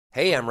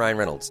Hey, I'm Ryan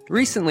Reynolds.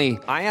 Recently,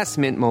 I asked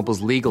Mint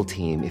Mobile's legal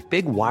team if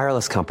big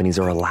wireless companies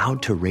are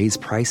allowed to raise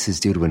prices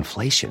due to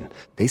inflation.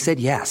 They said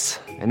yes.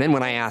 And then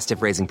when I asked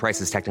if raising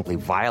prices technically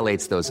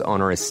violates those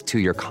onerous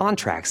two-year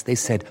contracts, they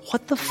said,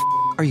 "What the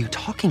are you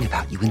talking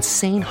about, you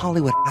insane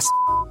Hollywood ass?"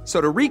 So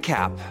to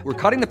recap, we're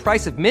cutting the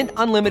price of Mint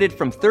Unlimited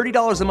from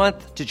 $30 a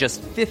month to just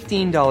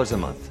 $15 a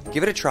month.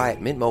 Give it a try at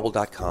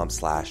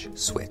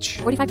mintmobile.com/switch.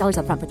 $45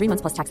 up front for 3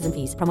 months plus taxes and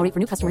fees. Promo rate for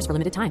new customers for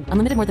limited time.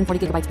 Unlimited more than 40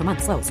 gigabytes per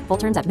month. Slows full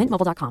terms at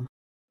mintmobile.com.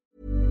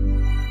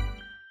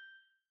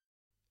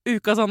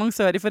 Ukas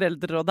annonsør i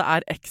Foreldrerådet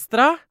er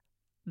Ekstra.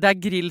 Det er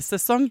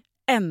grillsesong.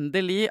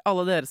 Endelig,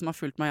 alle dere som har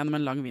fulgt meg gjennom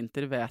en lang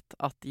vinter vet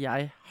at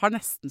jeg har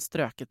nesten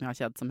strøket med av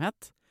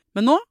kjedsomhet.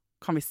 Men nå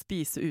kan vi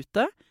spise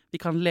ute, vi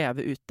kan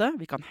leve ute,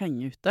 vi kan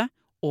henge ute,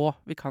 og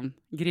vi kan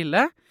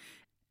grille.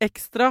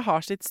 Ekstra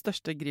har sitt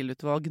største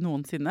grillutvalg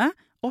noensinne,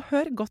 og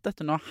hør godt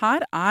etter nå.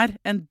 Her er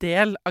en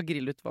del av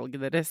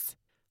grillutvalget deres.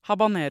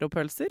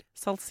 Habanero-pølser,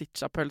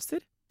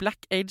 salsiccia-pølser,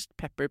 black-aged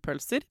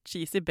pepper-pølser,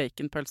 cheesy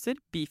bacon-pølser,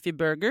 beefy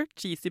burger,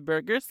 cheesy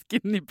burger,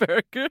 skinny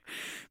burger,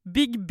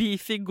 big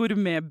beefy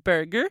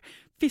gourmet-burger,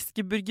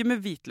 fiskeburger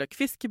med hvitløk,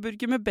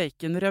 fiskeburger med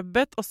bacon,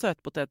 rødbet og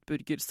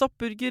søtpotetburger,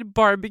 soppburger,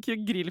 barbecue,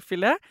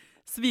 grillfilet,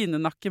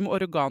 svinenakke med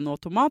oregano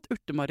og tomat,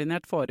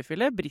 urtemarinert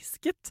fårefilet,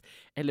 brisket,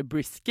 eller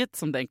brisket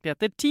som det egentlig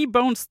heter,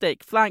 T-bone steak,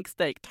 flank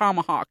steak,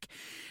 tomahawk,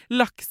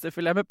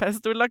 laksefilet med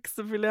pesto,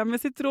 laksefilet med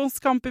sitron,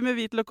 scampi med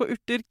hvitløk og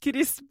urter,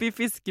 crispy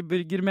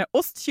fiskeburger med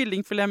ost,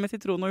 kyllingfilet med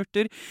sitron og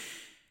urter,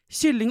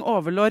 kylling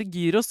overlår,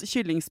 gyros,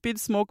 kyllingspyd,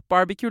 smoke,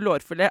 barbecue,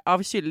 lårfilet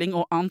av kylling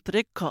og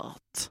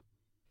entrecôte.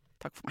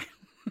 Takk for meg.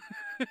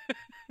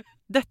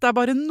 Dette er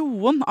bare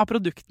noen av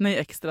produktene i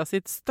Ekstra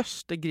sitt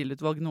største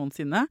grillutvalg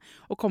noensinne,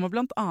 og kommer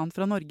blant annet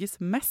fra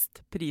Norges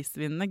mest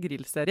prisvinnende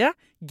grillserie,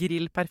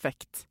 Grill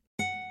Perfekt.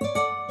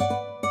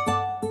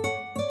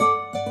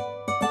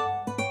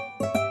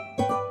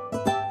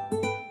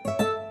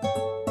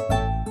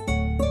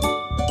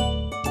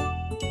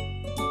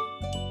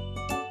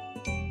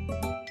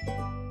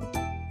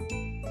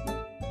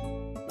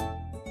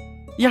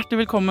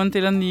 Hjertelig velkommen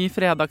til en ny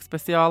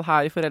fredagsspesial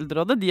her i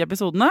Foreldrerådet, de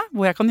episodene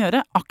hvor jeg kan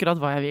gjøre akkurat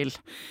hva jeg vil.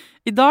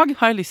 I dag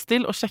har jeg lyst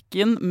til å sjekke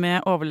inn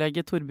med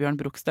overlege Torbjørn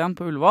Broksten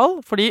på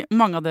Ullevål, fordi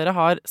mange av dere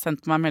har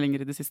sendt meg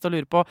meldinger i det siste og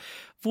lurer på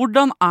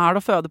hvordan er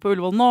det å føde på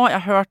Ullevål nå?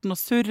 Jeg har hørt noe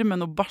surr med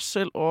noe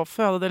barsel og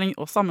fødedeling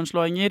og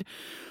sammenslåinger.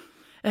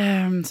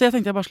 Så jeg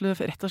tenkte jeg bare skulle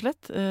rett og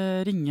slett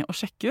ringe og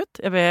sjekke ut.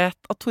 Jeg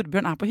vet at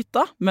Torbjørn er på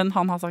hytta, men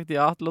han har sagt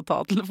ja til å ta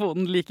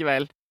telefonen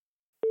likevel.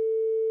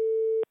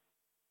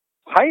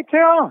 Hei,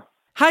 Thea!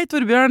 Hei,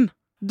 Torbjørn.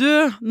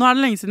 Du, nå er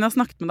det lenge siden jeg har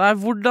snakket med deg.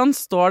 Hvordan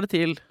står det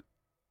til?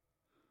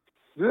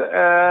 Du,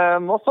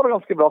 nå står det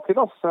ganske bra til,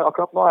 altså.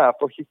 Akkurat nå er jeg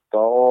på hytta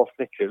og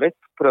snekrer litt.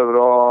 Prøver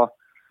å,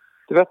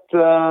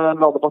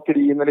 lade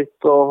batteriene litt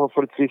og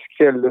få litt frisk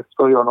fjellluft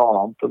og gjøre noe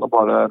annet enn å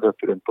bare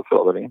løpe rundt på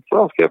fødeavdelingen. Så det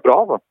er ganske bra,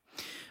 da.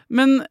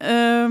 Men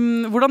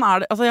hvordan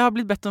er det? Altså, jeg har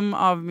blitt bedt om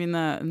av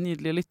mine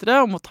nydelige lyttere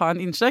om å ta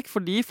en innsjekk,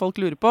 fordi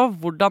folk lurer på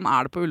hvordan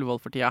er det på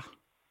Ullevål for tida?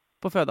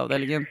 På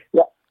fødeavdelingen?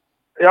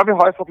 Ja, vi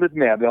har jo fått litt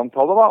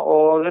medieomtale, da,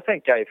 og det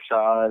tenker jeg i og for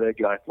seg er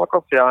greit nok.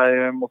 Altså, jeg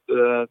måtte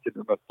til og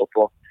med møte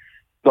på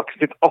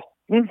Dagsnytt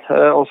 18,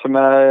 og som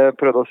jeg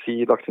prøvde å si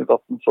i Dagsnytt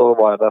 18, så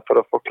var jeg der for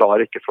å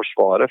forklare, ikke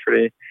forsvare,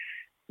 fordi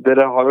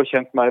dere har jo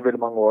kjent meg i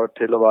veldig mange år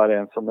til å være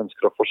en som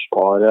ønsker å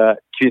forsvare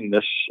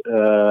kvinners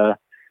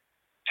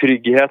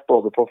trygghet,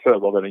 både på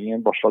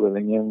fødeavdelingen,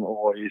 barselavdelingen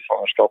og i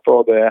svangerskapet,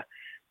 og det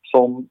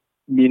som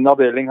min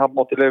avdeling har på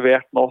en måte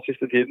levert nå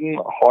siste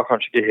tiden, har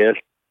kanskje ikke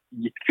helt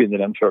gitt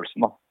kvinner den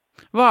følelsen, da.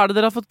 Hva er det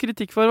dere har fått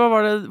kritikk for? Hva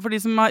var det for de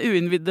som er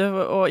uinnvidde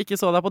og ikke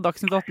så deg på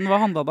Dagsnytt 18? Hva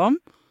handlet det om?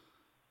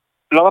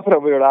 La meg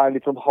prøve å gjøre det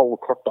litt sånn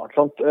halvkort, da. Ikke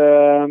sant?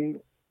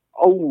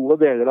 Alle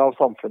deler av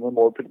samfunnet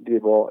må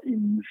drive og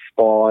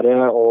innspare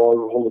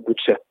og holde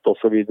budsjett og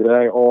så videre.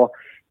 Og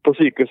på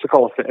sykehuset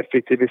kalles det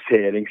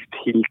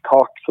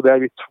effektiviseringstiltak, så det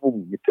er vi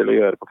tvunget til å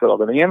gjøre på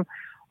fødeavdelingen.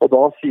 Og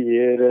da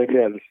sier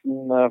ledelsen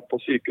på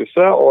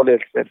sykehuset og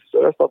ledelsen i Helse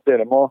Sør-Øst at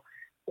dere må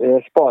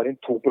spare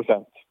inn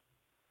 2%.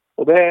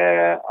 Og det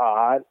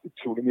er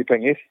utrolig mye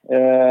penger.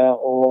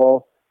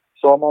 Og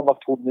så har man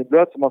lagt hodet i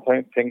bløt, så man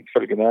har tenkt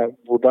følgende,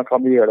 hvordan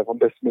kan vi gjøre det på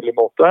en best mulig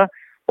måte?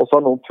 Og så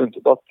har noen funnet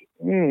ut at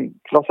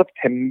fra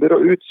september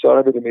og ut så er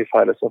det veldig mye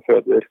færre som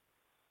føder.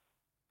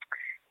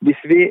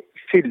 Hvis vi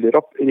fyller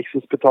opp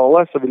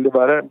Rikshospitalet, så vil det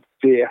være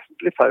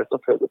vesentlig færre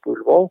som føder på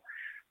Ullevål.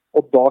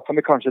 Og da kan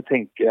vi kanskje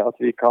tenke at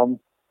vi kan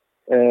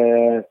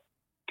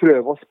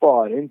prøve å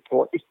spare inn på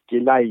å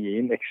ikke leie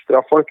inn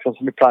ekstra folk, sånn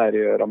som vi pleier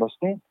å gjøre om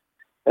høsten.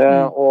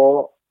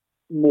 Og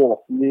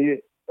måten vi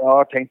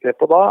har tenkt det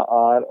på da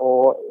er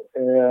å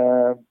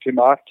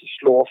primært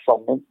slå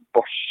sammen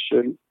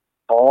barsel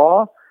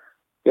A,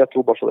 vi har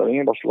 2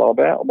 barselavdelinger, barsel A og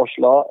B, og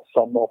barsel A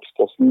sammen med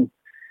oppsposten,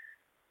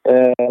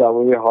 der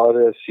hvor vi har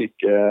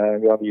syke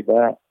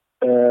gravide.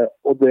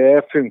 Og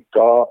det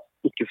funket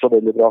ikke så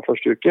veldig bra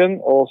første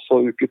uken, og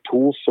så uke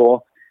 2 så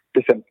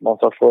bestemte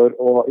man seg for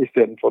å, i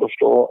stedet for å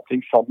slå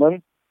ting sammen,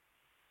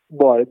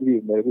 bare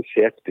drive med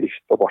redusert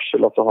drift på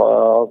barsel, altså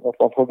at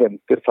man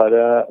forventer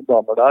færre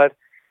damer der,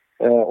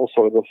 og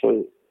således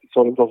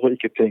også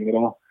ikke trenger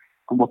å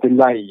på en måte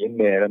leie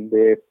mer enn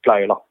de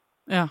pleier da.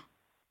 Ja.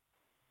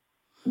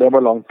 Det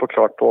var langt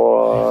forklart på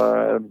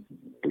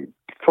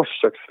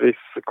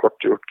forsøksvis kort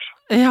gjort.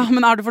 Ja,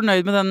 men er du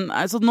fornøyd med den?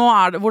 Altså,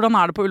 hvordan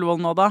er det på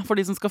Ullevål nå da, for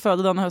de som skal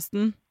føde denne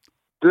høsten?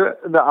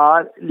 Det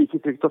er like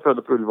trygt å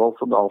føde på Ullevål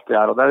som det alltid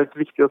er, og det er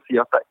litt viktig å si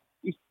at det er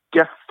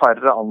ikke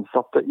færre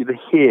ansatte i det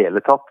hele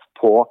tatt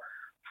på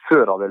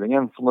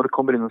fødeavdelingen. Så når du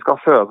kommer inn og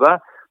skal føde,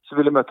 så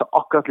vil du møte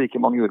akkurat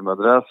like mange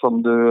jordmødre som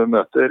du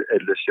møter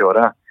ellers i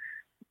året.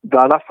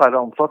 Der det er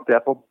færre ansatt, det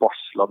er på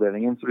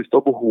barselavdelingen. Så hvis du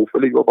har behov for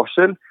å ligge på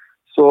barsel,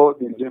 så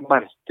vil du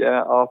merke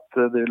at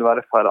det vil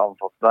være færre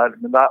ansatte der.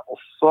 Men det er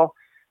også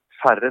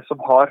færre som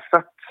har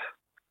født,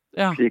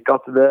 slik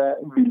at det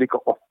vil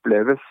ikke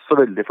oppleves så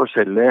veldig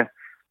forskjellig,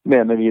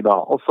 mener vi da.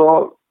 Og så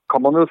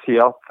kan man jo si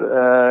at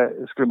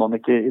skulle man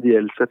ikke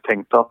ideelt sett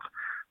tenkt at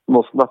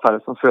nå som det er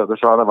færre som føder,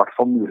 så er det i hvert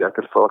fall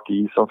muligheter for at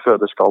de som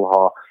føder skal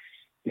ha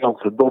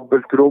kanskje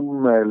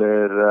dobbeltrom,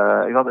 eller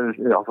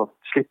altså,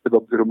 slippe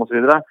dobbeltrom og så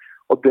videre.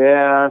 Og det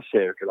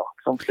skjer jo ikke da.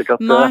 Slik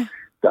at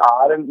det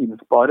er en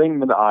innsparing,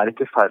 men det er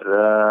ikke færre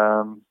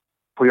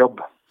på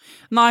jobb.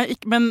 Nei,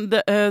 men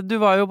du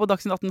var jo på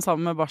Dagsnytt 18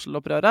 sammen med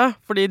barselopprøret,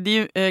 fordi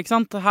ikke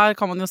sant, her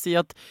kan man jo si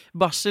at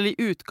barsel i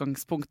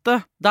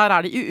utgangspunktet, der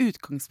er det i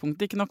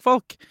utgangspunktet ikke nok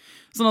folk.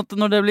 Sånn at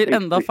når det blir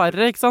enda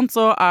færre, ikke sant,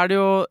 så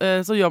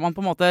gjør man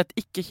på en måte et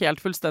ikke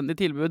helt fullstendig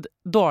tilbud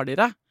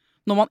dårligere.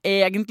 Når man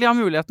egentlig har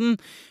muligheten.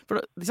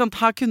 For ikke sant,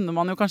 her kunne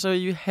man jo kanskje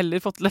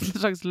heller fått et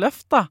slags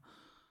løft da.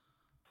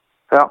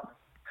 Ja,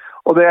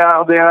 og det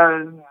er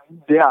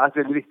et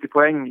veldig viktig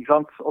poeng, ikke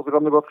sant? Og så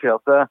kan du godt si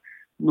at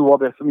noe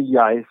av det som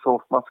jeg så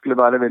for meg skulle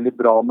være veldig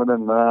bra med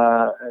denne,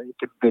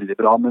 ikke veldig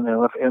bra, men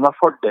en av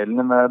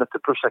fordelene med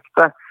dette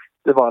prosjektet,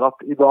 det var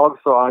at i dag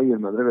så er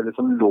jordmødre veldig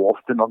sånn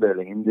låst i den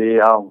avdelingen de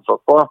er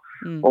ansatt på,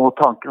 og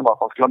tanken var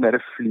at man skulle ha mer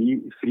fri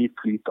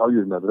flyt av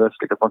jordmødre,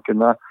 slik at man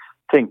kunne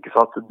tenke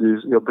seg at du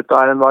jobbet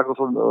der en dag,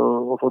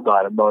 og så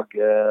der en dag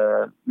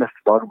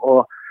neste dag,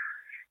 og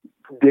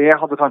det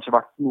hadde kanskje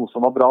vært noe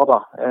som var bra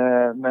da,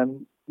 men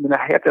jeg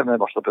er helt enig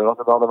med barselopprøret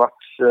at det hadde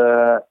vært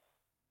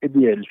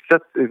ideelt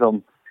sett liksom,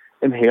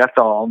 en helt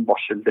annen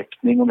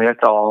barseldekning og en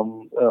helt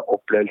annen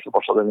opplevelse av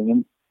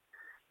barselavdelingen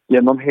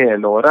gjennom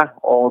hele året,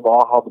 og da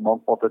hadde man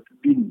fått et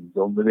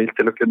vindu om det vil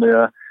til å kunne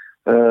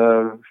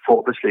få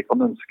det slik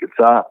man ønsket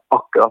seg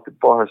akkurat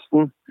på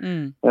høsten.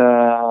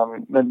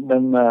 Men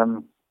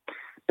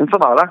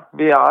sånn er det.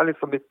 Vi er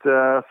liksom litt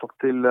satt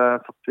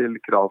til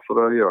krav for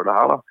å gjøre det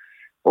her da.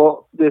 Og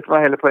det som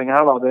er hele poenget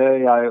her da,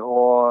 det jeg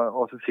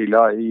og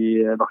Cecilia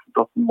i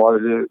Dagsnytt 18 var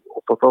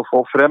opptatt av å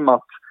få frem,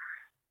 at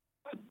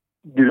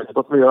grunnen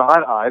til at vi gjør det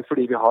her er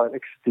fordi vi har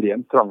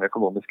ekstremt trange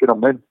økonomiske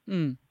rammer.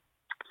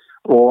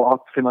 Og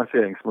at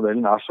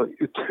finansieringsmodellen er så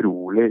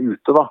utrolig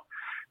ute da.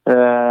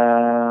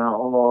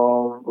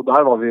 Og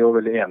der var vi jo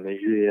veldig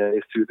enige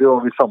i studio,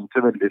 og vi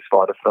samtidig veldig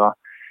svaret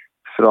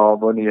fra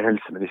vår nye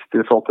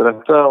helseminister i forhold til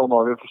dette, og nå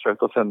har vi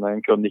forsøkt å sende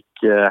en kronikk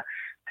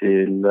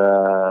til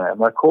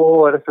NRK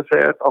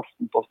refusert,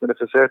 Aftenposten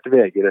refusert,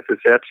 VG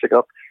refusert, slik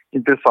at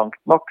interessant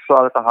nok så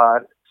er dette her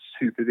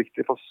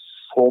superviktig for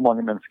så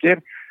mange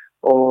mennesker,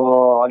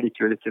 og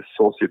allikevel ikke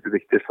så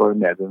superviktig for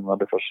mediene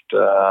når vi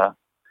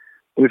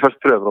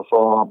først prøver å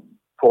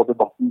få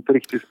debatten på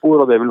riktig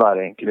spor, og det vil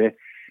være egentlig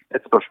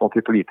et spørsmål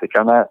til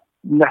politikerne,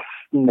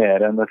 nesten mer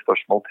enn et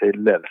spørsmål til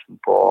ledelsen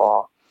på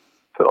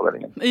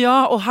fødeavdelingen.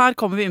 Ja, og her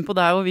kommer vi inn på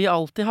der hvor vi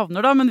alltid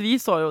havner da, men vi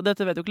så jo,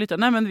 dette vet jo ikke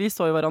lytterne, men vi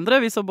så jo hverandre,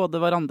 vi så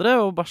både hverandre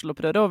og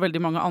barselopprøret og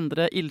veldig mange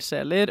andre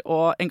ildsjeler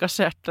og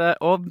engasjerte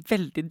og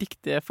veldig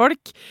dyktige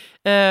folk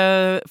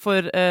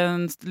for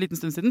en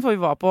liten stund siden, for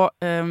vi var på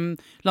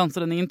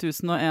Landsforeningen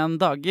 1001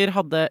 dager,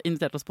 hadde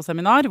invitert oss på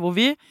seminar, hvor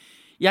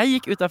jeg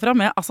gikk ut derfra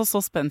med altså så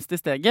spenst i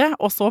steget,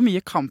 og så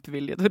mye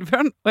kampvilje,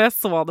 Torbjørn. Og jeg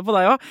så det på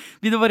deg også.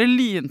 Vi bare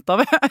lynte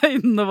av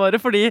øynene våre,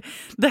 fordi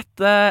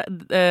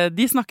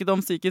de snakket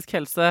om psykisk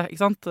helse,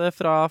 ikke sant?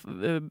 Fra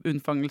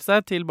unnfangelse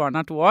til barnet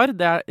er 2 år.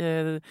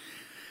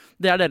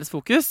 Det er deres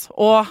fokus.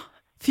 Og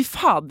fy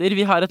fader,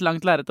 vi har et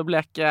langt lerret å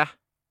bleke.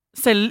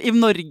 Selv i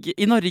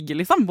Norge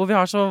liksom, hvor vi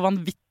har så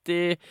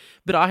vanvittig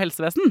bra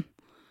helsevesen.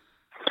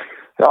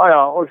 Ja,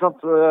 og ikke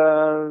sant,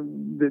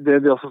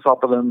 det de også sa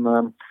på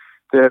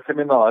det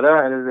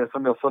seminaret, eller det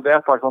som vi også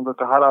vet, er at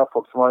dette her er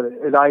folk som har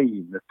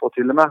regnet på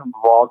til og med.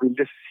 Hva vil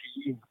det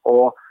si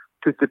å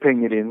putte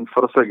penger inn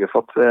for å sørge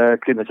for at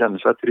kvinner kjenner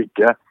seg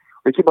trygge?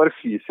 Og ikke bare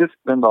fysisk,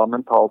 men da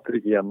mentalt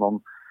trygge gjennom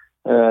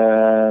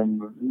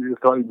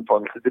fra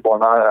unnfangelse til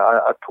barnet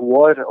er 2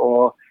 år.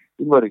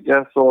 Og i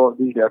Norge så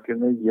vil jeg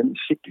kunne gi en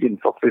skikkelig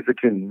innsats for disse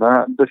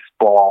kvinnene,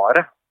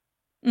 bespare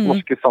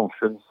norske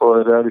samfunn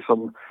for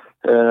liksom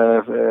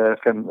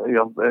en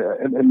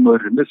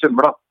enorme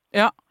summer da.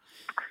 Ja.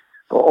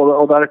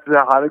 Og det er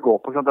det her det går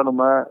på, det er noe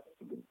med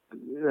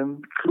den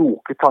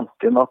kloke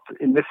tanken at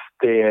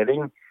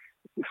investering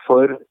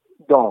for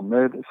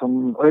damer,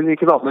 eller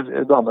ikke damer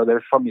og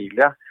deres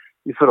familie,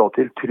 i forhold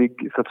til trygg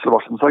fødsel og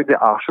barselomsorg, det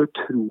er så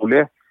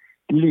utrolig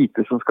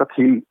lite som skal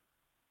til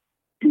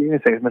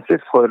investeringsmessig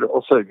for å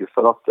sørge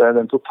for at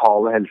den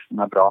totale helsen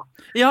bra.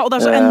 Ja, og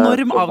det så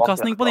enorm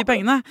avkastning på de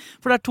pengene.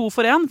 For det 2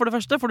 for 1, for det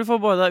første. For du får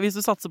både, hvis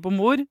du satser på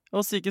mor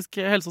og psykisk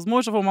helse hos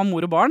mor, så får man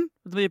mor og barn.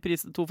 Det blir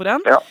pris 2 for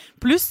 1. Ja.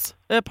 Pluss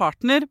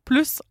partner,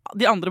 pluss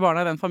de andre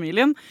barna i den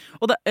familien.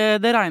 Og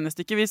det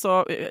regnestykket vi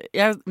så...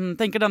 Jeg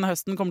tenker denne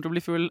høsten kommer til å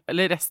bli full,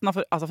 eller resten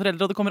av foreldre,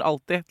 og det kommer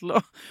alltid til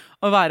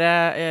å være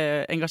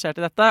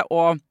engasjert i dette,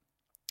 og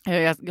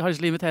jeg har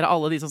lyst til å invitere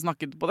alle de som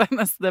snakket på det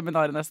neste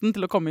seminaret nesten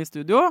til å komme i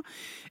studio,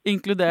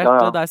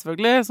 inkludert deg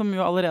selvfølgelig, som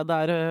jo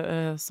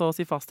allerede så å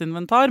si fast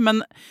inventar,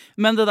 men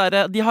det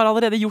der, de har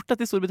allerede gjort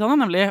dette i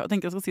Storbritannia nemlig, og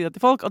tenkte jeg skal si det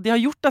til folk, at de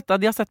har gjort dette,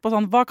 de har sett på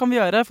sånn, hva kan vi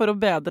gjøre for å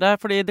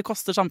bedre, fordi det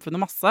koster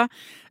samfunnet masse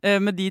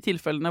med de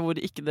tilfellene hvor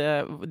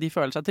de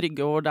føler seg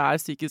trygge, og hvor det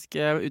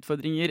psykiske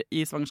utfordringer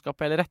i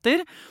svangerskapet eller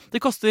etter.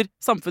 Det koster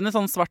samfunnet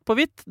sånn svart på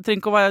hvitt, det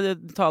trenger ikke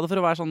å ta det for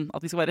å være sånn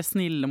at vi skal være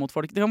snille mot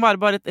folk, det kan være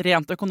bare et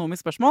rent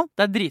økonomisk spørsmål,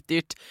 det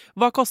dritdyrt.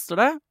 Hva koster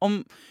det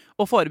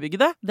å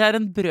forebygge det? Det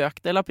en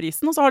brøkdel av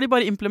prisen, og så har de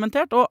bare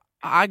implementert og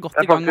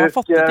godt i gang og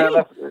fått det til.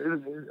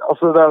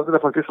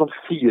 Det faktisk sånn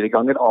 4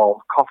 ganger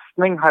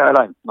avkastning, har jeg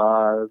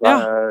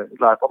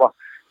lært på da.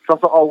 Så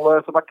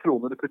alle som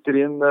kroner du putter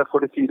inn, får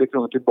de 4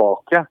 kroner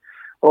tilbake.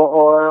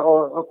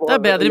 Og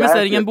det bedre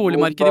investering enn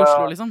boligmarkedet i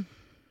Oslo, liksom.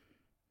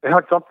 Ja,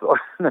 ikke sant?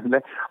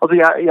 Nemlig. Altså,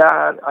 jeg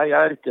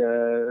ikke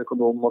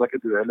økonom, og det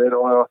ikke du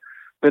heller,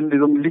 men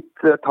liksom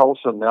litt tall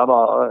skjønner jeg da,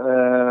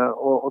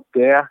 og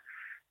det å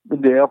på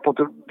en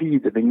måte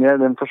viderebringe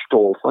den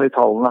forståelsen av de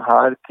tallene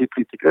her til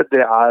politikere,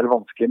 det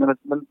vanskelig,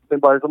 men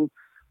bare sånn,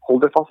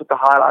 hold dere fast, dette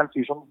her en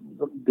fyr som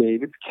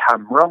David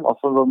Cameron,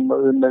 altså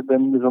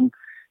den liksom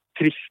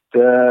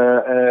triste,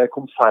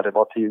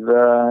 konservative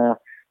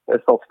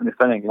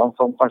statsministeren i England,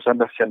 som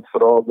kanskje best kjent for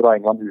å dra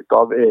England ut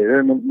av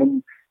EU, men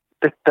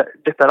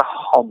dette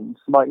han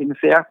som har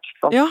initiert,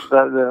 sant? Ja.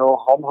 Og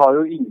han har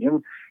jo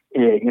ingen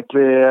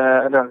egentlig,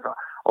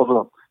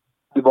 altså,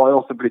 det var jo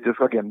også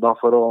politisk agenda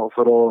for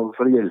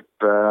å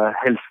hjelpe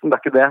helsen, det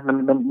ikke det,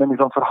 men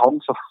liksom for han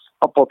så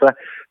har på en måte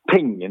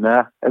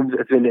pengene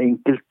et veldig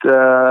enkelt,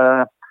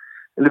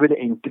 eller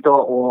veldig enkelt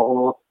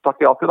å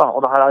takke ja til da,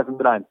 og det her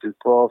liksom regnet ut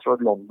fra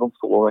London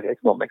School of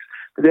Economics.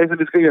 Det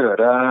vi skal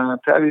gjøre,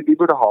 vi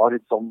burde ha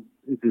litt sånn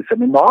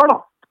seminar da.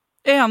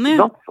 Enig.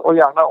 Og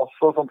gjerne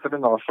også sånn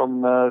seminar som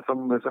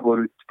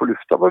går ut på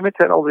lufta, hvor vi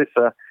inviterer alle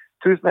disse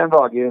 1001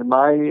 dager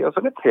meg, og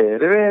så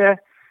inviterer vi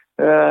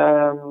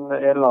en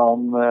eller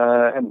annen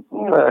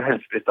enten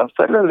helseministeren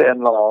selv eller en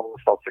eller annen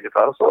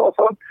statssekretær, og så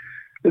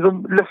liksom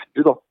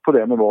løfter vi opp på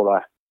det nivået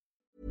der.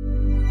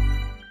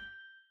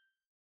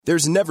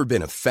 There's never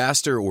been a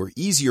faster or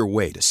easier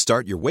way to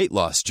start your weight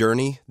loss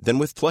journey than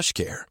with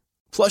PlushCare.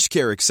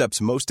 PlushCare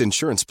accepts most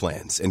insurance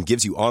plans and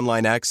gives you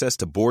online access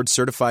to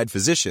board-certified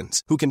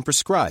physicians who can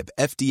prescribe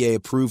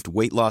FDA-approved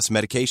weight loss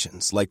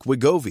medications like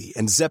Wegovy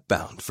and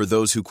Zepbound for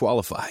those who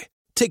qualify.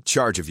 Take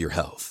charge of your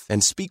health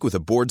and speak with a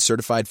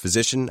board-certified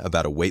physician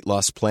about a weight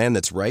loss plan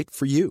that's right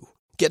for you.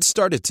 Get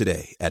started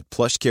today at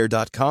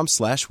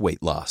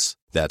plushcare.com/weightloss.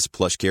 That's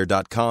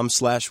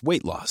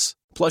plushcare.com/weightloss.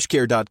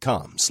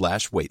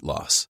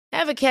 plushcare.com/weightloss.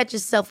 Ever catch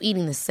yourself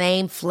eating the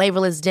same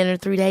flavorless dinner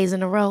 3 days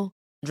in a row?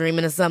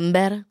 Dreaming of something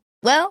better?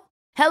 Well,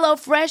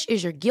 HelloFresh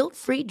is your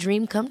guilt-free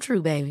dream come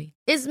true, baby.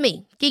 It's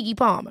me, Keke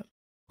Palmer.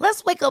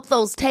 Let's wake up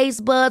those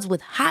taste buds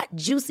with hot,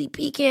 juicy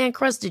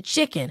pecan-crusted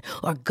chicken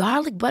or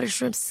garlic butter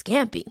shrimp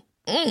scampi.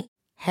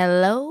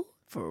 Hello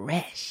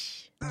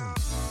Fresh.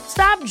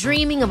 Stop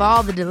dreaming of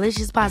all the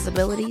delicious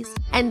possibilities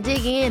and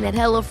dig in at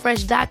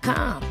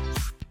HelloFresh.com.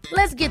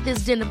 Let's get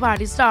this dinner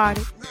party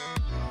started.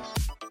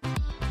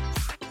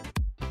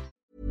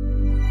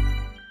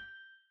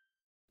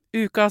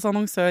 Ukas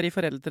annonsør i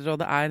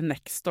Foreldrerådet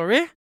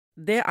Nextory.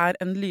 Det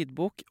en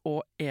lydbok-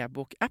 og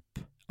e-bok-app.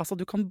 Altså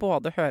du kan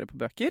både høre på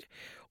bøker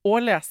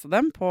og lese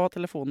dem på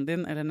telefonen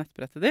din eller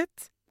nettbrettet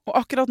ditt. Og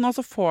akkurat nå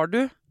så får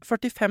du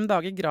 45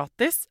 dager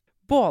gratis,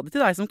 både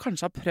til deg som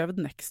kanskje har prøvd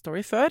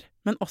Nextory før,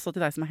 men også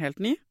til deg som helt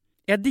ny.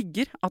 Jeg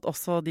digger at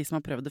også de som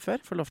har prøvd det før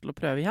får lov til å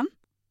prøve igjen.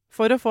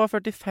 For å få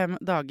 45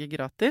 dager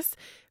gratis,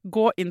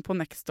 gå inn på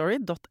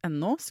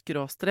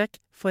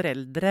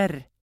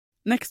nextory.no/foreldrer.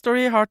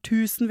 Nextory har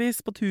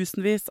tusenvis på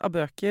tusenvis av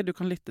bøker du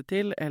kan lytte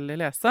til eller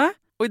lese.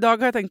 Og i dag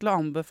har jeg tenkt å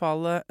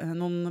anbefale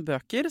noen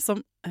bøker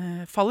som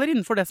faller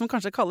innenfor det som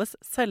kanskje kalles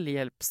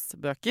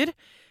selvhjelpsbøker.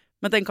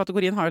 Men den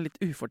kategorien har jo litt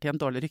ufortjent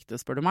dårlig rykte,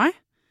 spør du meg.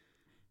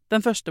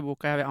 Den første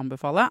boka jeg vil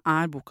anbefale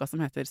boka som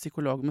heter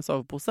Psykolog med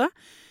sovepose.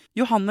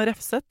 Johanne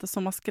Refseth,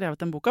 som har skrevet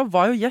den boka,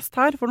 var jo gjest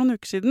her for noen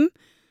uker siden.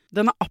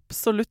 Den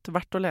absolutt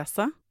verdt å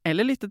lese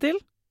eller lytte til.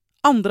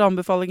 Andre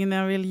anbefalingen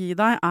jeg vil gi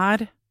deg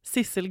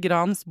Sissel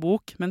Grans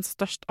bok, men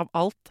størst av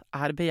alt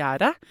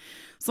begjæret,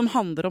 som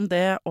handler om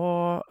det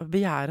å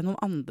begjære noen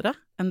andre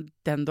enn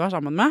den du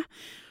sammen med.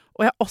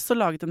 Og jeg har også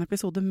laget en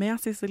episode med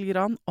Sissel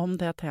Gran om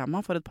det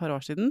temaet for et par år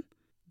siden.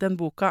 Den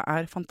boka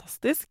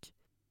fantastisk.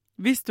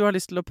 Hvis du har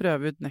lyst til å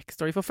prøve ut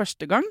Nextory for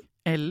første gang,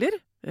 eller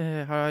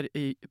har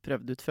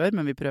prøvd ut før,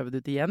 men vi prøver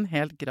det ut igjen,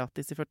 helt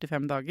gratis i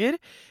 45 dager,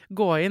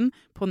 gå inn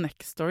på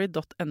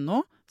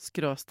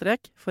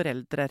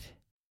nextory.no/foreldrer.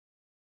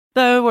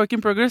 Det jo work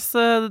in progress,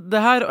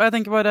 det her, og jeg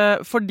tenker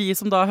bare, for de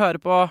som da hører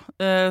på,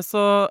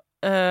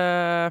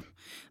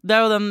 det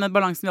jo den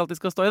balansen vi alltid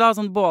skal stå i da,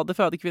 sånn både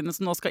fødekvinner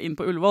som nå skal inn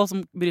på Ullevål, som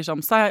bryr seg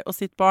om seg og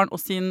sitt barn og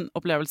sin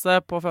opplevelse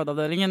på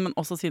fødeavdelingen, men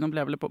også sin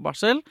opplevelse på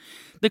barsel.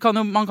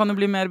 Man kan jo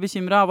bli mer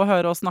bekymret av å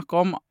høre oss snakke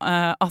om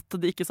at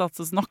det ikke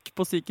satses nok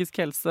på psykisk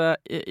helse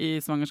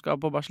i svangerskap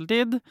og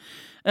barseltid.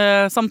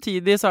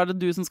 Samtidig så det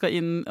du som skal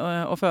inn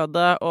og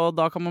føde, og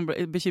da kan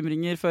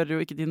bekymringer fører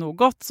jo ikke til noe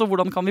godt. Så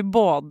hvordan kan vi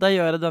både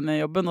gjøre denne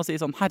jobben og si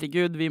sånn,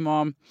 herregud,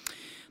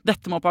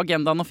 dette må på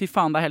agendaen, og fy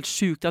faen, det helt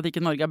sykt at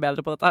ikke Norge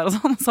bedre på dette her, og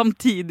sånn,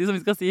 samtidig som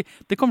vi skal si,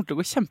 det kommer til å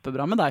gå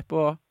kjempebra med deg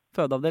på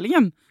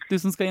fødeavdelingen, du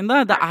som skal inn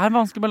der. Det en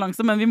vanskelig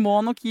balanse, men vi må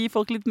nok gi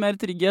folk litt mer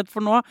trygghet,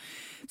 for nå,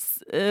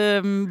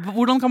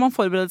 hvordan kan man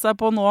forberede seg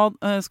på nå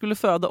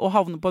skulle føde og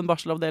havne på en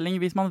barselavdeling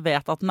hvis man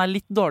vet at den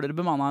litt dårligere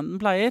bemannet enn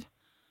den pleier?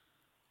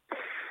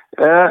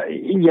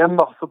 Igjen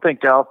da, så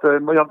tenker jeg at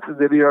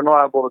det vi gjør nå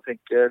både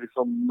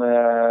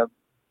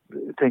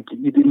tenke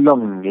i de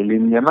lange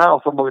linjene, og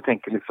så må vi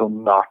tenke litt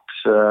sånn nært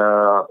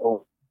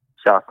og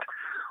kjært.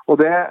 Og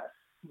det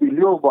vil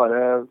jo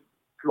bare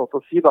få lov til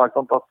å si da,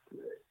 at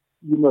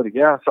i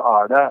Norge så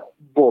det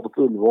både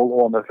på Ullevål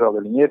og andre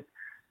fødeavdelinger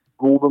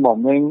god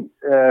bemanning,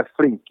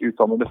 flinke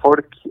utdannede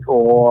folk,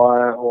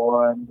 og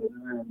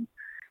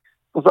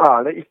så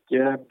det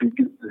ikke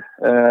bygd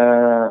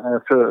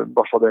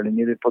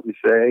barselavdelinger på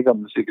disse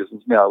gamle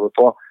sykehusene som jeg holder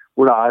på,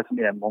 hvor det som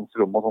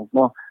enmannsrom og sånt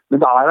nå. Men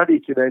det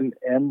likevel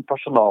en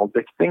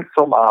personaldekning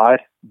som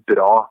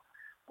bra.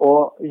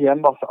 Og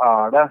igjen da, så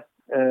det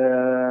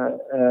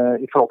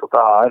i forhold til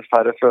at det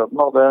færre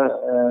fødende, og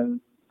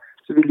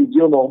så vi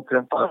ligger jo nå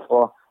omtrent på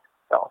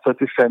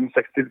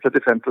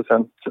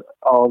 75-60-75%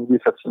 av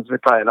de fødslene som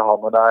vi pleier å ha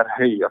når det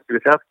høy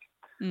aktivitet.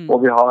 Og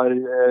vi har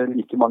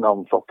like mange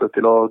ansatte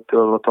til å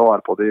ta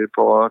vare på de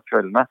på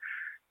kveldene.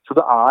 Så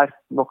det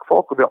nok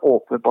folk, og vi har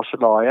åpnet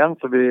barsela igjen,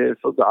 så det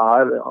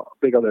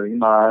begge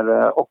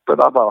avdelingene oppe.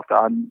 Det bare at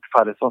det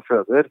færre som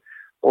føder,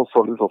 og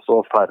således også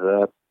færre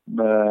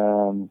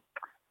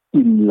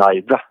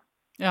innleide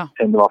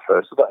enn det var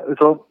før. Så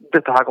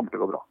dette her kommer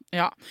til å gå bra.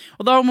 Ja,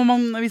 og da må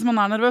man, hvis man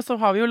nervøs, så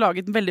har vi jo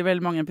laget veldig,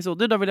 veldig mange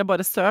episoder. Da vil jeg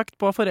bare søkt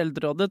på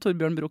Foreldrerådet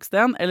Torbjørn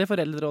Broksten, eller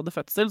Foreldrerådet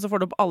Fødsel, så får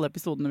du opp alle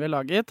episodene vi har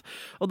laget.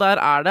 Og der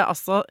det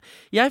altså,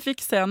 jeg fikk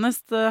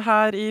senest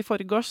her i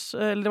forgårs,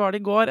 eller var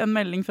det i går, en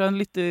melding fra en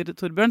lytter,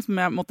 Torbjørn, som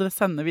jeg måtte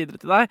sende videre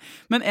til deg.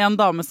 Men en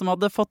dame som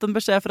hadde fått en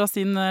beskjed fra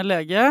sin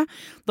lege,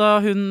 da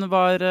hun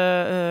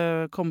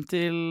kom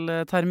til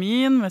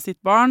termin med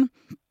sitt barn,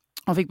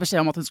 og fikk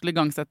beskjed om at hun skulle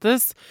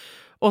igangsettes.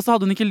 Og så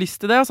hadde hun ikke lyst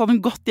til det, og så hadde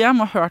hun gått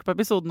hjem og hørt på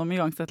episoden om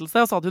igangsettelse,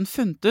 og så hadde hun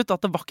funnet ut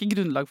at det var ikke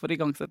grunnlag for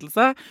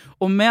igangsettelse.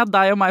 Og med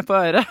deg og meg på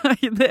øret,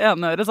 i det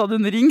ene øret, så hadde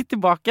hun ringt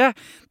tilbake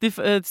til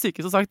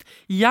sykehuset og sagt,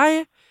 jeg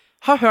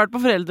har hørt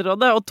på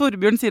Foreldrerådet, og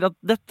Torbjørn sier at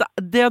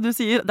det du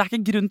sier, det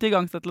ikke grunn til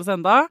igangsettelse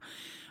enda.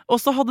 Og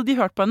så hadde de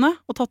hørt på henne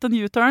og tatt en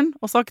U-turn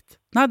og sagt,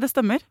 nei, det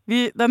stemmer,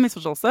 det en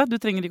misforståelse, du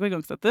trenger ikke å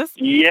igangsettes.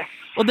 Yes.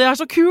 Og det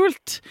så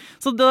kult!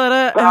 Så det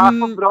det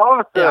så bra,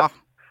 vet du. Ja.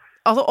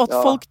 Altså at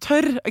folk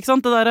tør, ikke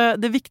sant?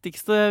 Det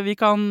viktigste vi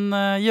kan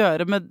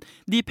gjøre med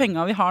de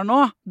pengene vi har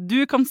nå.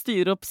 Du kan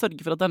styre opp,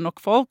 sørge for at det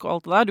nok folk og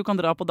alt det der. Du kan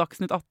dra på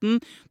Dagsnytt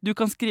 18, du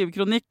kan skrive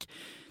kronikk.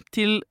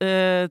 Til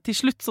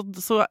slutt,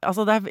 så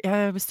altså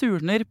jeg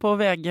surner på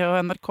VG og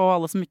NRK,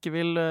 alle som ikke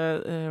vil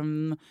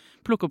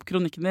plukke opp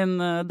kronikken din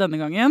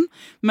denne gangen.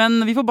 Men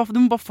du må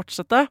bare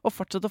fortsette og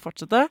fortsette og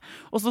fortsette.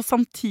 Og så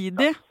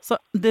samtidig, så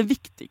det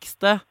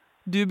viktigste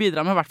du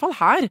bidrar med, i hvert fall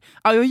her,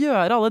 jo å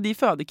gjøre alle de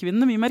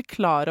fødekvinnene mye mer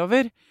klar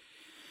over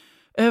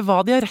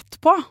hva de har rett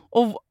på,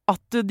 og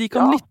at de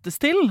kan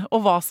lyttes til, og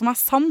hva som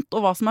sant,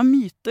 og hva som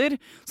myter,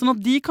 sånn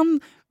at de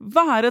kan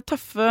være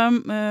tøffe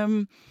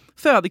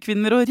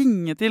fødekvinner og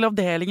ringe til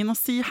avdelingen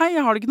og si, hei,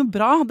 jeg har det ikke noe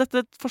bra,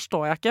 dette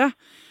forstår jeg ikke.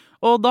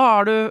 Og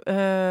da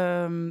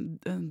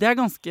det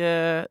ganske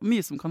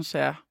mye som kan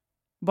skje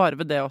bare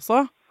ved det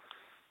også.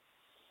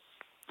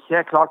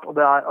 Helt klart, og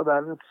det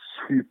en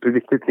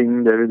superviktig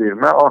ting det vi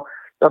driver med. Og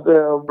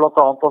blant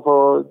annet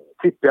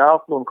tipper jeg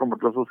at noen kommer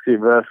til å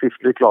skrive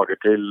skriftlige klager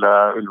til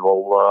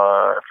Ullevål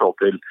i forhold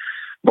til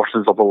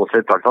barselsoppholdet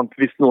sitt.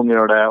 Hvis noen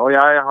gjør det. Og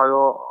jeg har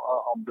jo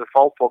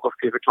anbefalt folk å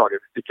skrive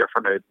klager hvis de ikke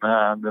fornøyd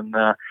med den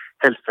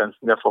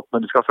helsetjenesten de har fått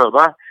når de skal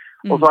føde.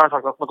 Og så har jeg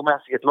sagt at nå kommer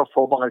jeg sikkert til å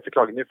få mange av disse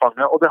klagene i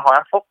fanget, og det har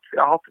jeg fått.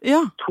 Jeg har hatt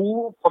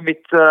 2 på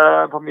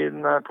min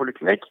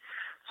poliklinikk,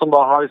 som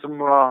da har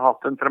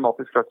hatt en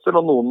traumatisk fødsel,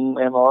 og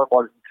en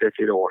var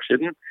 3-4 år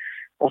siden.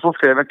 Og så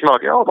skrev en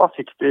klage, og da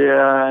fikk de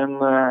en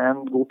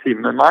god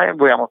time med meg,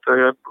 hvor jeg måtte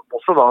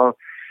også da,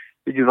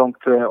 ikke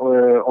sant,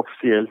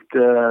 offisielt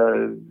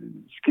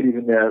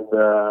skrive ned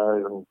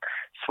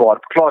svar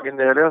på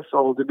klagen deres,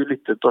 og de ble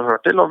lyttet og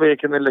hørt til, og vi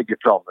kunne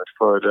legge planer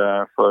for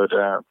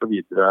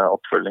videre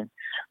oppfølging.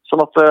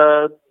 Sånn at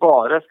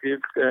bare skriv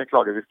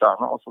klager hvis det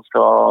noe, og så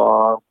skal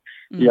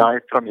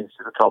jeg fra min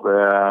side tar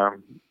det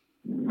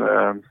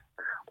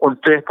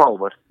ordentlig på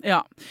alvor.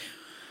 Ja.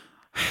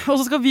 Og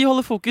så skal vi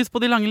holde fokus på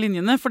de lange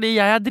linjene, fordi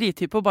jeg er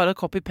drithypp på bare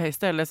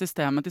copy-paste hele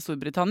systemet til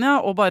Storbritannia,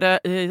 og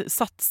bare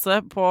satse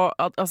på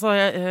at, altså,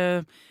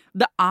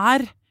 det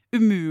er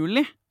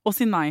umulig å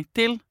si nei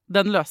til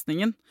den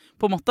løsningen,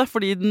 på en måte,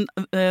 fordi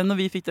når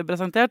vi fikk det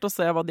presentert og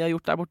se hva de har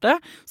gjort der borte,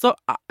 så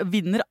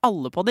vinner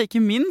alle på det,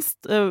 ikke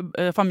minst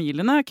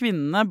familiene,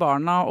 kvinnene,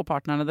 barna og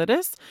partnerne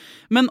deres,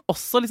 men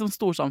også liksom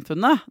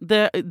storsamfunnet.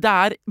 Det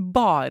er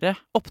bare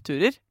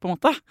oppturer, på en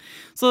måte.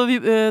 Så vi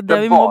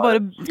må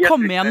bare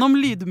komme gjennom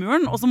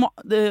lydmuren, og så må,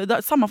 det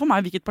er samme for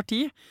meg hvilket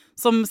parti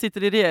som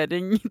sitter i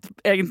regjering,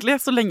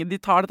 egentlig, så lenge de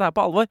tar dette her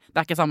på alvor. Det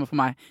er ikke samme for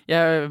meg.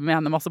 Jeg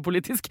mener masse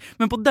politisk.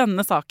 Men på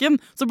denne saken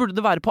så burde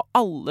det være på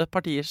alle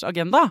partiers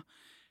agenda.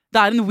 Det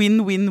er en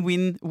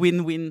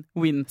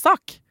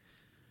win-win-win-win-win-sak.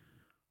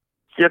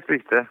 Helt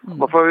riktig.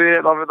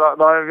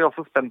 Da er vi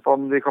også spent på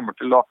om de kommer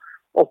til å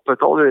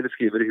opprettholde det de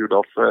skriver i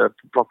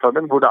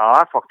Hurdalsplattformen, hvor det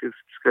er faktisk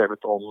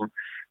skrevet om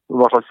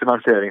hva slags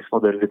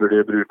finansieringsmodell de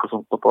burde bruke og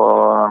sånt på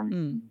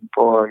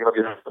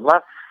graviditeten.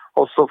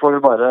 Og så får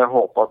vi bare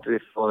håpe at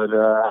vi får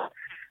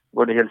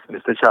vår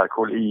helseminister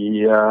Kjærkol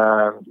i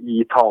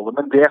tale,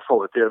 men det får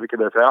vi til, gjør vi ikke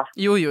det, Thea?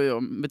 Jo,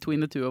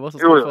 between the two of us, så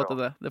skal vi få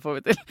til det. Det får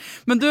vi til.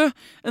 Men du,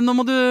 nå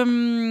må du,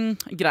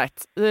 greit,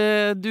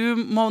 du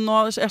må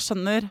nå, jeg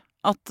skjønner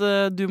at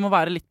du må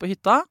være litt på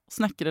hytta,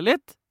 snekre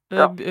litt,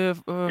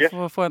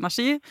 få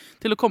energi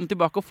til å komme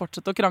tilbake og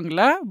fortsette å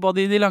krangle,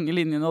 både i de lange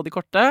linjene og de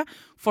korte,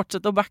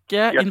 fortsette å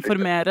backe,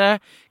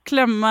 informere,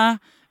 klemme,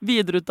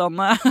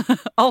 videreutdanne,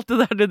 alt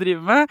det der du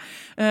driver med.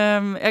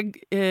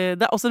 Det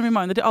er også en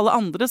reminder til alle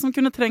andre som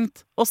kunne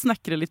trengt å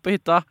snekre litt på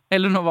hytta,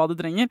 eller nå hva du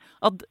trenger,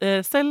 at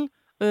selv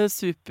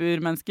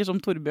supermennesker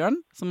som Torbjørn,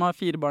 som har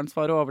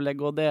 4-barnsfar og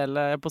overlegge og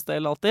dele på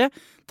stell alltid,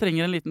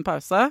 trenger en liten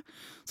pause.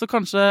 Så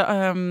kanskje,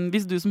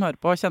 hvis du som hører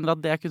på kjenner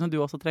at det kunne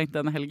du også trengt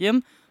denne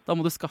helgen, da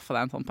må du skaffe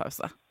deg en sånn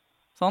pause.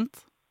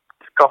 Sant?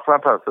 Skaffe deg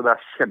en pause, det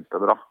er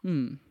kjempebra.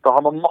 Da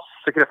har man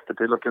masse krefter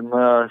til å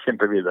kunne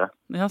kjempe videre.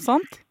 Ja,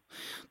 sant.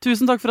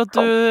 Tusen takk for at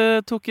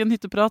du tok en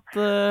hytteprat,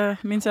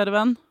 min kjære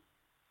venn.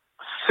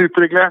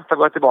 Superhyggelig. Da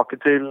går jeg tilbake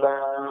til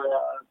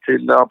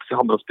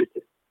hammer og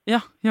spiker.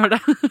 Ja, gjør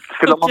det.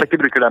 Selv om man ikke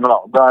bruker det med da.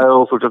 Det er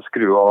jo stort sett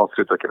skru og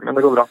skruttøkker, men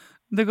det går bra.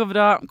 Det går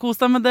bra. Kos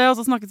deg med det, og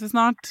så snakkes vi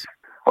snart.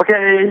 Ok,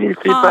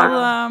 fint.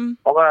 Ha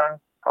det.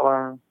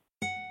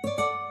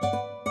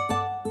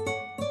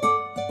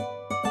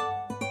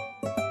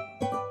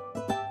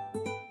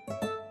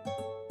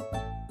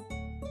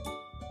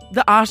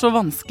 Det er så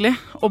vanskelig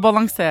å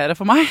balansere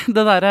for meg,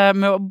 det der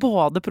med å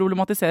både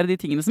problematisere de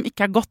tingene som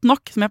ikke er godt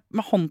nok, som jeg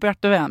med hånd på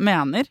hjertet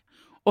mener,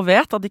 og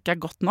vet at det ikke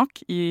er godt nok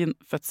i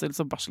fødsels-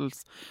 og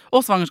barsels-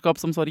 og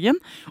svangerskapsomsorgen,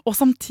 og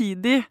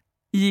samtidig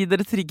gi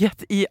dere trygghet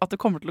i at det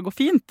kommer til å gå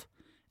fint.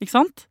 Ikke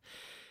sant?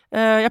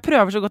 Jeg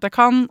prøver så godt jeg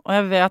kan, og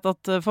jeg vet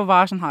at for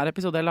hver sånn her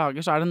episode jeg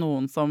lager, så er det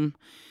noen som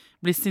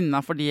blir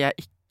sinna fordi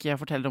jeg ikke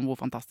forteller om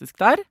hvor fantastisk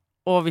det er,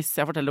 og hvis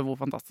jeg forteller hvor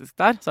fantastisk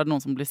det er, så er det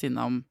noen som blir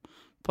sinna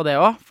på det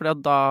også, for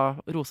da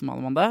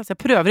rosemaler man det. Så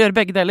jeg prøver å gjøre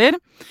begge deler.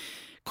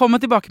 Kom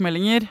med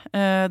tilbakemeldinger.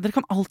 Dere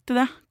kan alltid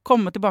det.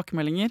 Komme med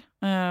tilbakemeldinger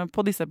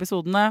på disse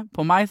episodene, på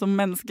meg som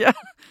menneske,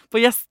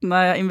 på gjestene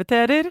jeg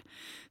inviterer.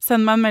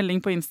 Send meg en melding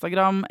på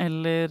Instagram,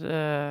 eller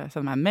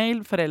send meg en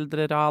mail,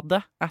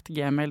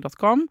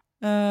 foreldreradet@gmail.com.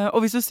 Og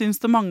hvis du syns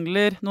det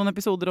mangler noen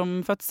episoder om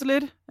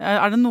fødsler,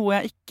 er det noe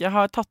jeg ikke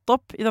har tatt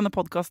opp i denne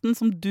podcasten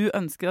som du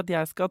ønsker at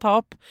jeg skal ta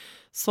opp,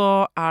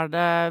 så er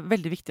det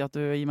veldig viktig at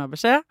du gir meg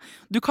beskjed.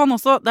 Du kan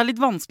også, det er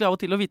litt vanskelig av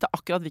og til å vite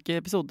akkurat hvilke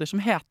episoder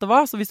som heter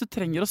hva, så hvis du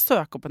trenger å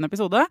søke opp en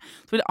episode,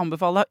 så vil jeg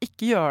anbefale deg å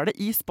ikke gjøre det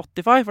i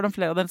Spotify, for det er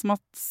flere av dere som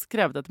har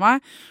skrevet det til meg,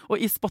 og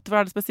i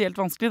Spotify er det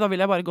spesielt vanskelig. Da vil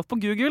jeg bare gått på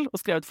Google og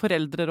skrevet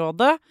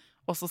Foreldrerådet,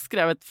 og så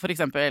skrevet for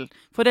eksempel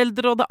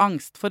Foreldrerådet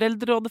angst,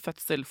 Foreldrerådet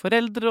fødsel,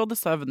 Foreldrerådet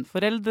søvn,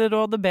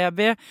 Foreldrerådet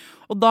baby,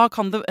 og da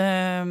kan det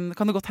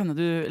godt hende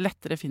du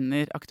lettere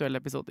finner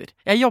aktuelle episoder.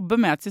 Jeg jobber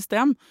med et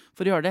system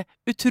for å gjøre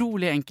det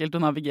utrolig enkelt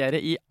å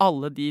navigere i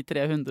alle de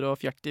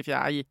 344,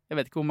 jeg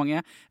vet ikke hvor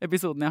mange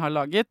episodene jeg har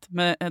laget,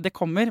 men det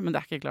kommer, men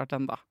det er ikke klart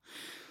enda.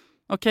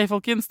 Ok,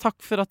 folkens,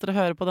 takk for at dere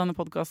hører på denne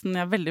podcasten.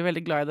 Jeg er veldig,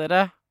 veldig glad i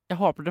dere. Jeg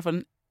håper dere får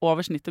en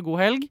over snittet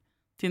god helg.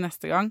 Til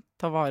neste gang,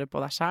 ta vare på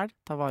deg selv,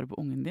 ta vare på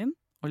ungen din,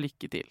 og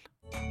lykke til.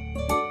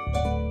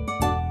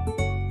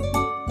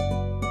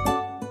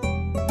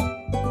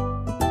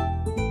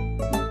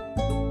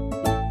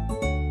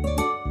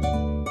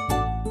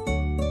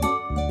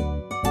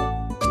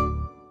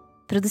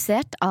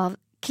 Produsert av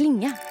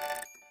Klinge.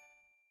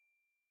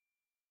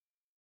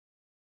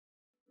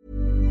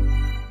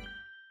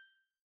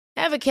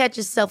 Ever catch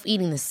yourself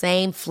eating the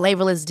same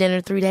flavorless dinner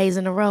 3 days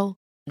in a row?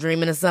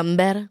 Dreaming of something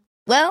better?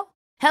 Well,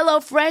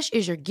 HelloFresh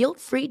is your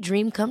guilt-free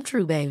dream come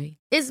true, baby.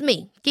 It's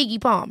me, Keke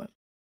Palmer.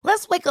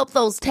 Let's wake up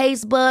those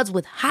taste buds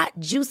with hot,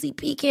 juicy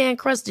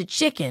pecan-crusted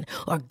chicken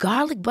or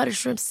garlic butter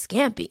shrimp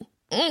scampi.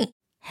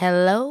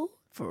 Hello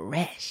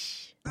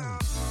Fresh.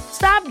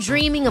 Stop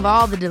dreaming of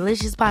all the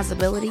delicious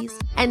possibilities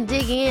and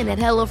dig in at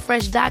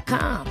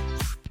HelloFresh.com.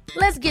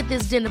 Let's get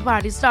this dinner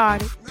party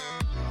started.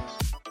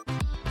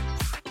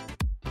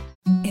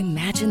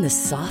 Imagine the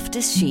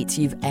softest sheets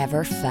you've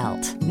ever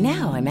felt.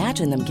 Now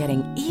imagine them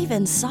getting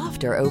even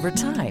softer over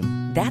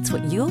time. That's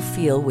what you'll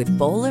feel with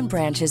Boll &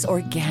 Branch's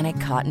organic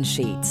cotton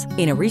sheets.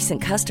 In a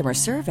recent customer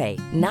survey,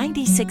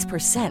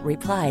 96%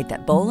 replied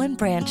that Boll &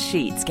 Branch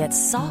sheets get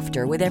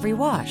softer with every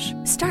wash.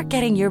 Start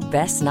getting your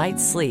best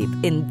night's sleep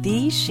in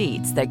these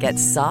sheets that get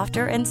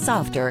softer and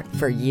softer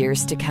for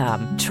years to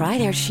come. Try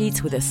their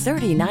sheets with a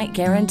 30-night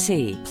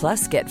guarantee.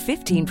 Plus, get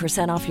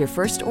 15% off your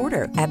first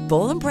order at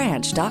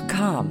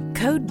bollandbranch.com.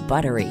 Code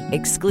BUTTERY.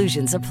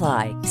 Exclusions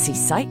apply. See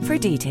site for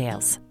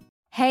details.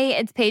 Hey,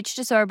 it's Paige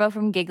DeSorbo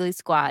from Giggly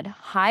Squad.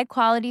 High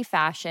quality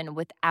fashion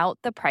without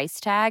the price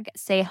tag.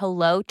 Say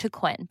hello to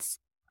Quince.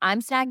 I'm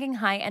snagging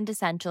high-end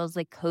essentials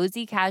like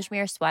cozy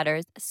cashmere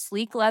sweaters,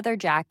 sleek leather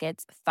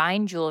jackets,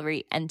 fine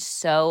jewelry, and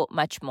so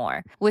much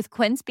more. With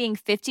Quince being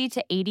 50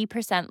 to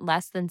 80%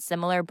 less than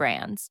similar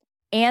brands.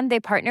 And they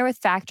partner with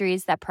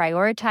factories that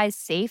prioritize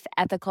safe,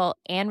 ethical,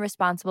 and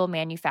responsible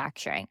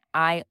manufacturing.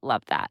 I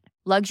love that.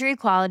 Luxury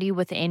quality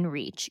within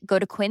reach. Go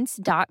to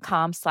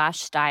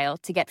quince.com/style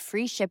to get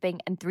free shipping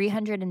and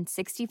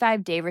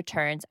 365-day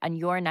returns on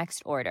your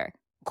next order.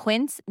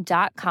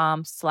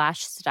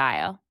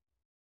 Quince.com/style.